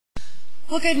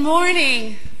Well, good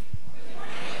morning.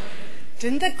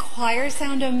 Didn't the choir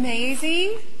sound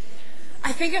amazing?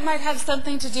 I think it might have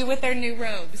something to do with their new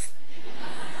robes.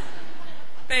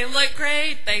 They look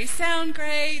great, they sound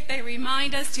great, they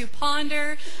remind us to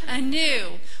ponder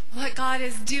anew what God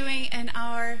is doing in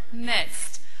our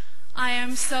midst. I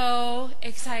am so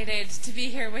excited to be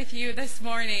here with you this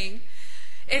morning.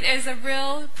 It is a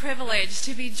real privilege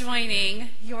to be joining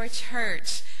your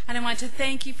church. And I want to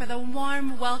thank you for the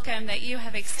warm welcome that you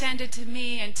have extended to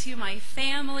me and to my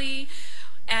family.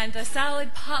 And the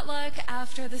salad potluck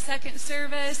after the second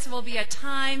service will be a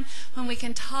time when we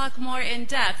can talk more in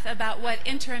depth about what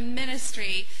interim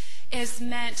ministry is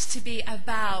meant to be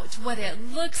about, what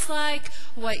it looks like,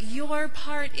 what your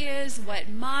part is, what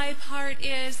my part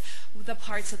is, the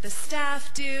parts that the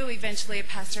staff do, eventually a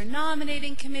pastor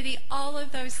nominating committee, all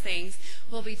of those things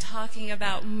we'll be talking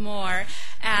about more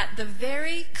at the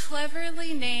very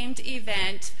cleverly named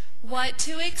event, What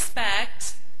to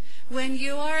Expect When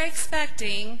You Are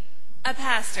Expecting a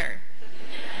Pastor.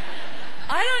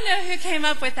 I don't know who came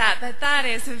up with that, but that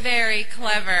is very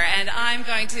clever, and I'm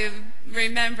going to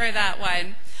remember that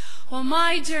one. Well,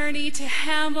 my journey to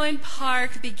Hamblin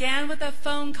Park began with a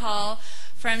phone call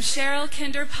from Cheryl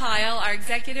Kinder-Pyle, our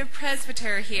executive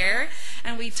presbyter here,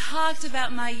 and we talked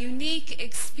about my unique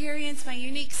experience, my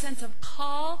unique sense of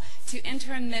call to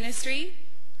interim ministry.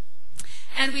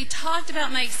 And we talked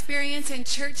about my experience in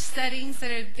church settings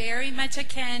that are very much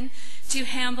akin to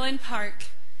Hamblin Park.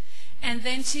 And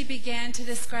then she began to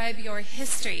describe your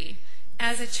history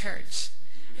as a church,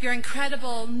 your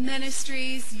incredible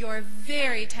ministries, your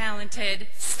very talented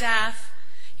staff,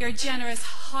 your generous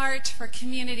heart for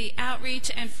community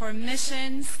outreach and for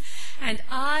missions. And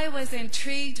I was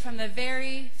intrigued from the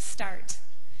very start.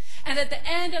 And at the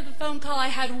end of the phone call, I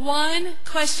had one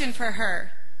question for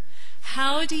her.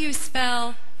 How do you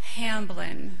spell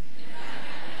Hamblin?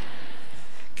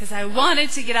 Because I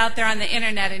wanted to get out there on the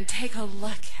internet and take a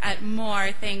look at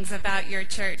more things about your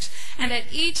church. And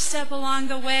at each step along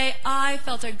the way, I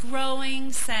felt a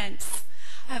growing sense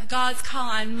of God's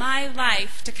call on my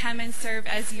life to come and serve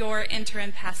as your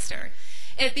interim pastor.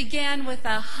 It began with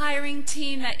a hiring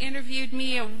team that interviewed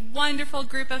me, a wonderful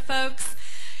group of folks.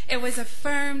 It was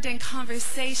affirmed in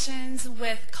conversations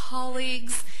with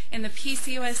colleagues in the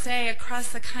PCUSA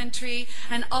across the country,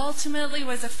 and ultimately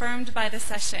was affirmed by the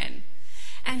session.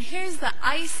 And here's the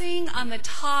icing on the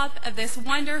top of this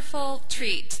wonderful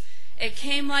treat. It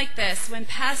came like this: when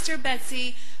Pastor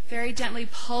Betsy very gently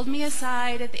pulled me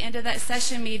aside at the end of that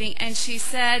session meeting, and she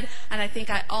said, and I think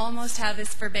I almost have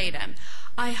this verbatim,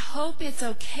 "I hope it's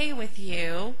okay with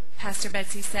you," Pastor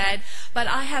Betsy said, "but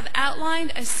I have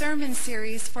outlined a sermon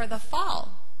series for the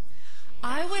fall.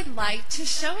 I would like to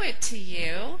show it to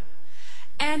you,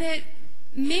 and it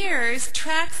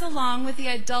tracks along with the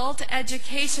adult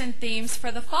education themes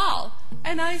for the fall."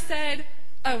 And I said,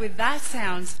 "Oh, that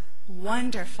sounds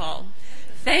wonderful.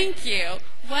 Thank you.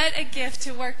 What a gift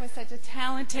to work with such a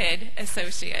talented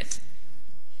associate."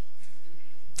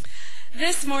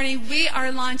 This morning, we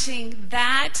are launching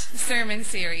that sermon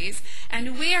series,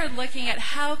 and we are looking at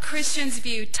how Christians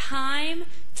view time,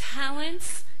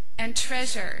 talents, and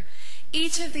treasure.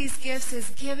 Each of these gifts is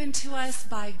given to us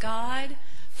by God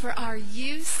for our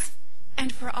use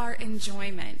and for our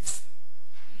enjoyment.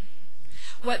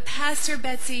 What Pastor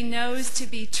Betsy knows to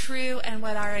be true and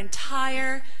what our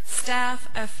entire staff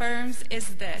affirms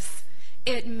is this: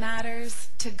 it matters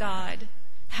to God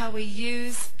how we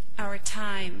use our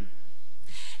time.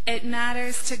 It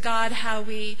matters to God how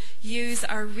we use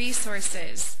our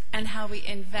resources and how we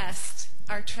invest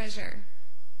our treasure.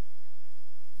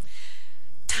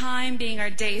 Time being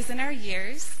our days and our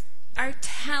years, our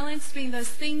talents being those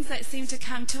things that seem to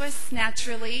come to us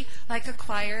naturally, like a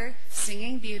choir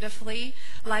singing beautifully,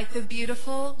 like the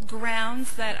beautiful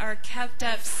grounds that are kept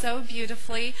up so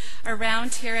beautifully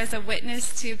around here as a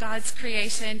witness to God's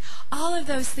creation, all of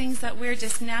those things that we're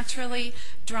just naturally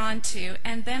drawn to.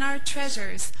 And then our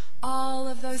treasures, all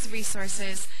of those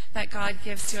resources that God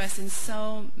gives to us in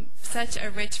such a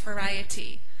rich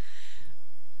variety.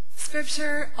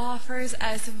 Scripture offers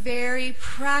us very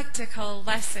practical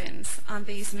lessons on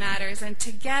these matters, and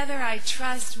together I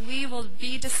trust we will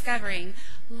be discovering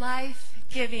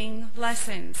life-giving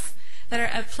lessons that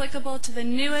are applicable to the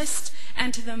newest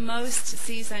and to the most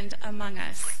seasoned among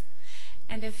us.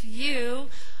 And if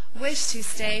you wish to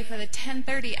stay for the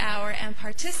 10:30 hour and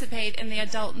participate in the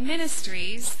adult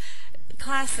ministries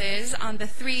classes on the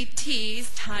 3 T's,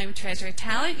 time, treasure,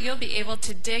 talent, you'll be able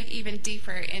to dig even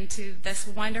deeper into this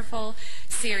wonderful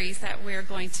series that we're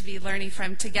going to be learning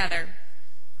from together.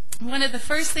 One of the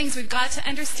first things we've got to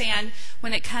understand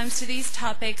when it comes to these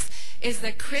topics is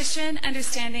the Christian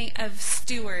understanding of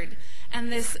steward,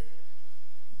 and this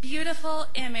beautiful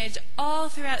image all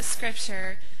throughout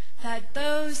Scripture that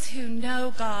those who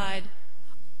know God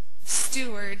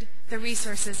steward the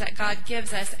resources that God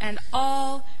gives us, and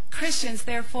all Christians,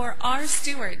 therefore, are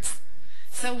stewards.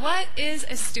 So what is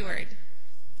a steward?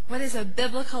 What is a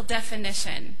biblical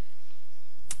definition?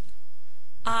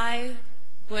 I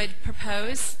would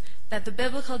propose that the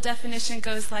biblical definition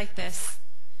goes like this.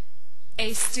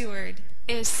 A steward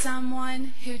is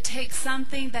someone who takes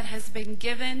something that has been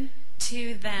given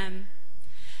to them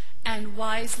and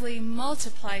wisely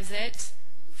multiplies it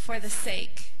for the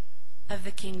sake of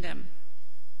the kingdom.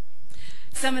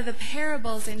 Some of the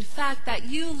parables, in fact, that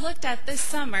you looked at this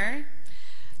summer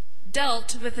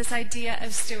dealt with this idea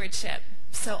of stewardship.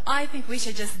 So I think we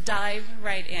should just dive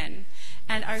right in.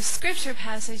 And our scripture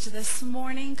passage this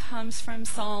morning comes from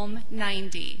Psalm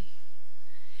 90.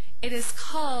 It is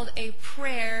called a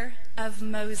prayer of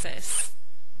Moses.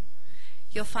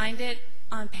 You'll find it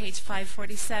on page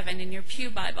 547 in your Pew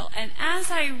Bible. And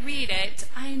as I read it,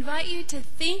 I invite you to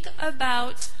think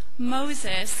about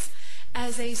Moses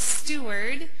as a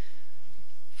steward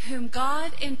whom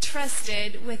God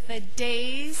entrusted with the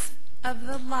days of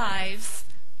the lives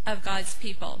of God's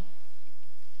people.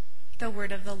 The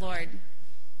word of the Lord.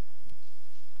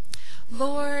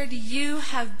 Lord, you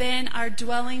have been our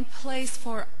dwelling place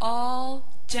for all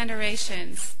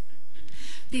generations.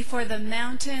 Before the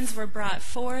mountains were brought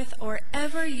forth, or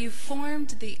ever you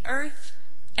formed the earth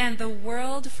and the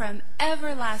world, from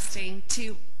everlasting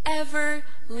to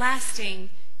everlasting,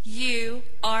 you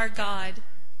are God.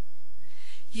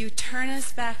 You turn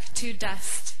us back to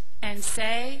dust and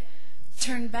say,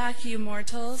 turn back, you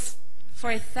mortals,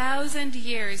 for 1,000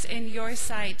 years in your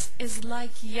sight is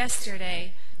like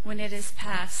yesterday when it is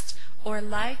past, or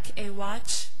like a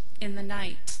watch in the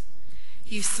night.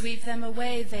 You sweep them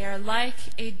away, they are like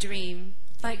a dream,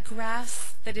 like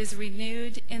grass that is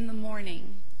renewed in the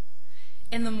morning.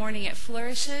 In the morning it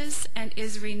flourishes and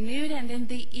is renewed, and in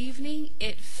the evening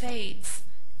it fades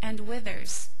and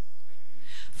withers.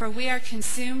 For we are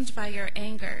consumed by your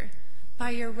anger.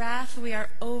 By your wrath we are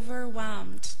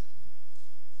overwhelmed.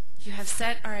 You have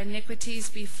set our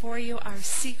iniquities before you, our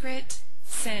secret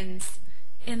sins,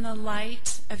 in the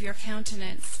light of your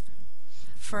countenance.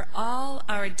 For all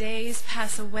our days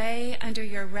pass away under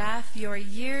your wrath. Your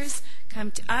years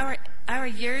come to our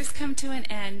years come to an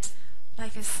end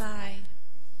like a sigh.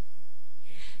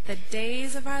 The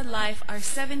days of our life are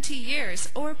 70 years,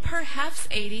 or perhaps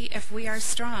 80 if we are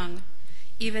strong.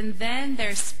 Even then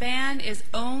their span is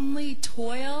only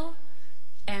toil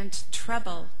and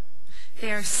trouble.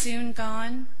 They are soon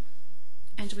gone,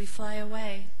 and we fly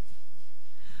away.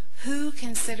 Who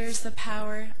considers the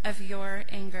power of your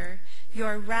anger?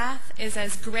 Your wrath is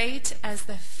as great as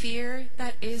the fear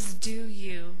that is due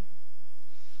you.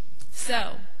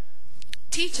 So,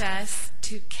 teach us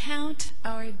to count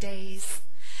our days,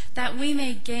 that we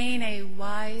may gain a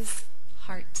wise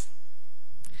heart.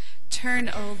 Turn,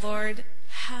 O Lord,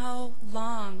 how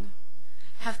long?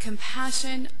 Have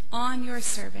compassion on your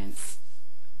servants.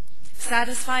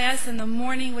 Satisfy us in the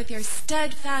morning with your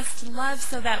steadfast love,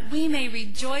 so that we may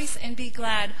rejoice and be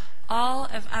glad all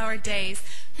of our days.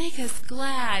 Make us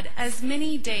glad as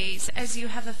many days as you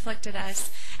have afflicted us,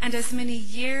 and as many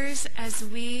years as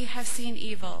we have seen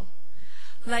evil.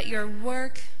 Let your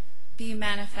work be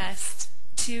manifest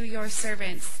to your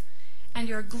servants, and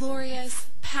your glorious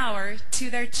power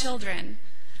to their children.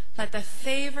 Let the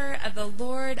favor of the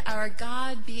Lord our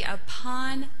God be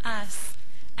upon us,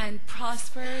 and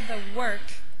prosper the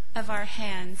work of our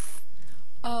hands.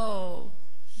 Oh,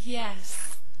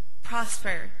 yes,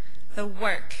 prosper the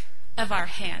work of our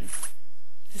hands.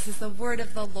 This is the word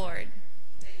of the Lord.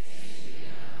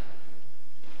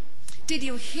 Did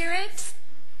you hear it?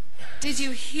 Did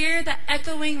you hear the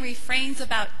echoing refrains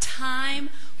about time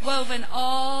woven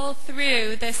all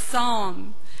through this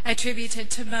psalm attributed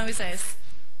to Moses?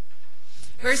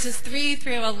 Verses 3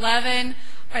 through 11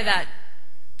 are that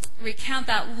recount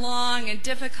that long and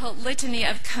difficult litany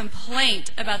of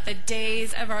complaint about the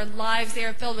days of our lives. They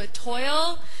are filled with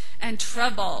toil and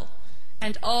trouble,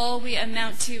 and all we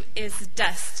amount to is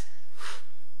dust.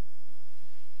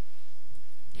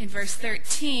 In verse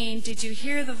 13, did you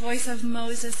hear the voice of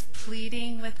Moses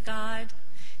pleading with God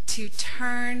to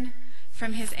turn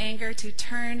from his anger, to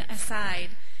turn aside,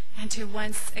 and to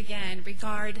once again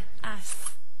regard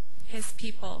us, his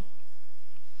people?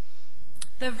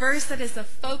 The verse that is the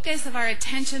focus of our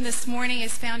attention this morning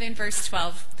is found in verse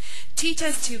 12. Teach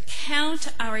us to count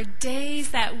our days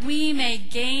that we may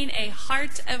gain a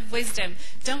heart of wisdom.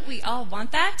 Don't we all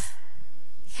want that?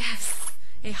 Yes,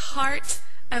 a heart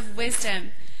of wisdom.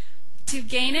 To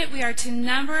gain it, we are to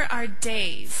number our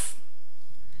days.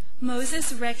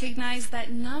 Moses recognized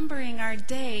that numbering our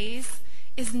days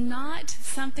is not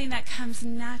something that comes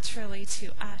naturally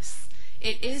to us.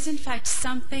 It is, in fact,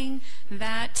 something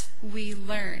that we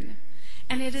learn.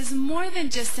 And it is more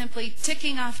than just simply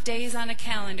ticking off days on a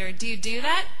calendar. Do you do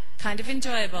that? Kind of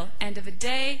enjoyable. End of a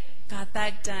day, got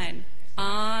that done.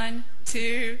 On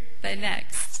to the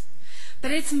next.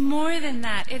 But it's more than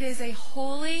that. It is a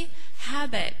holy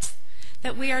habit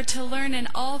that we are to learn, and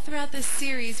all throughout this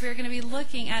series we're going to be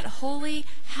looking at holy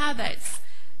habits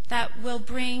that will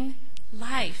bring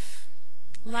life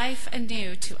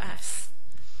anew to us.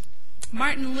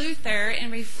 Martin Luther,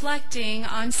 in reflecting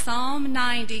on Psalm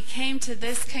 90, came to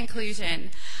this conclusion: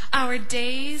 our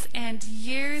days and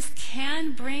years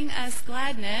can bring us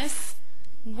gladness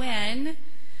when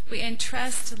we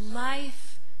entrust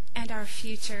life and our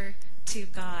future to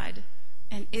God.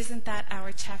 And isn't that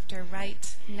our chapter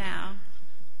right now?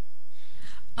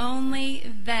 Only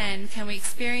then can we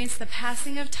experience the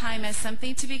passing of time as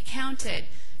something to be counted.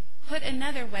 Put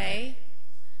another way,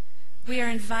 we are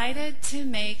invited to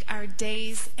make our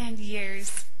days and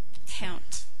years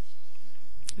count.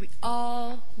 We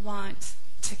all want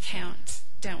to count,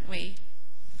 don't we?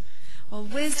 Well,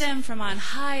 wisdom from on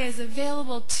high is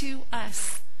available to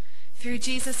us through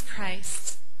Jesus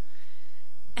Christ,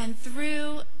 and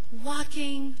through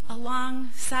walking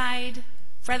alongside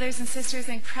brothers and sisters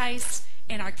in Christ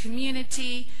in our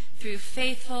community, through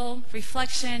faithful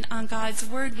reflection on God's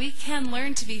word, we can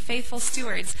learn to be faithful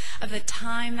stewards of the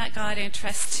time that God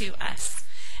entrusts to us.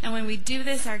 And when we do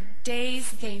this, our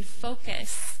days gain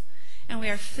focus, and we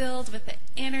are filled with the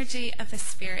energy of the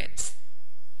Spirit.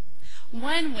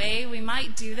 One way we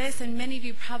might do this, and many of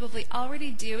you probably already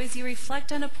do, is you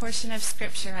reflect on a portion of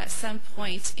Scripture at some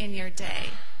point in your day.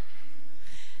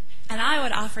 And I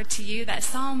would offer to you that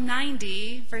Psalm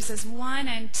 90, verses 1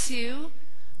 and 2,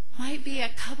 might be a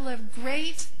couple of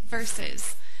great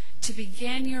verses to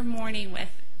begin your morning with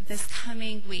this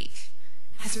coming week,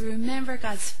 as we remember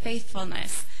God's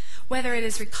faithfulness, whether it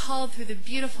is recalled through the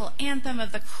beautiful anthem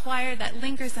of the choir that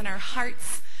lingers in our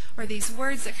hearts, or these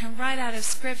words that come right out of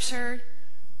Scripture.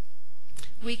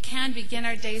 We can begin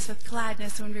our days with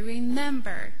gladness when we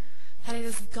remember that it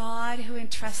is God who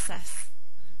entrusts us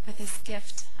with this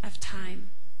gift of time.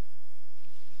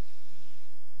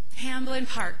 Hamblin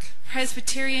Park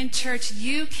Presbyterian Church,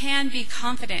 you can be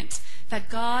confident that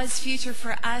God's future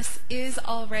for us is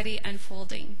already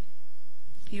unfolding.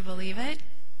 You believe it?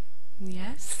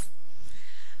 Yes.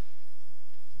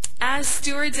 As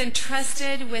stewards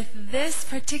entrusted with this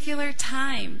particular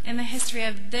time in the history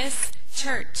of this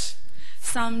church,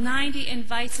 Psalm 90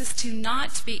 invites us to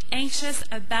not be anxious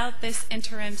about this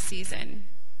interim season.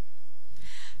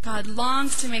 God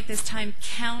longs to make this time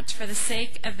count for the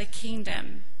sake of the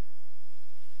kingdom.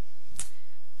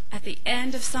 At the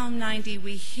end of Psalm 90,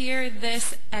 we hear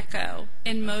this echo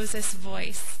in Moses'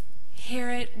 voice.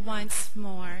 Hear it once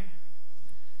more.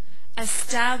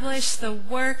 Establish the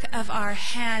work of our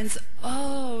hands.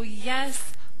 Oh,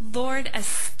 yes, Lord,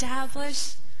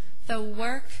 establish the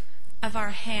work of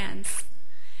our hands.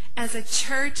 As a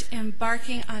church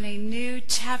embarking on a new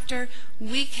chapter,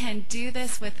 we can do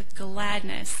this with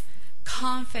gladness,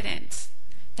 confident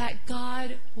that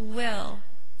God will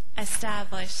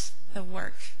establish the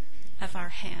work of our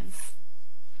hands.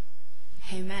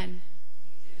 Amen.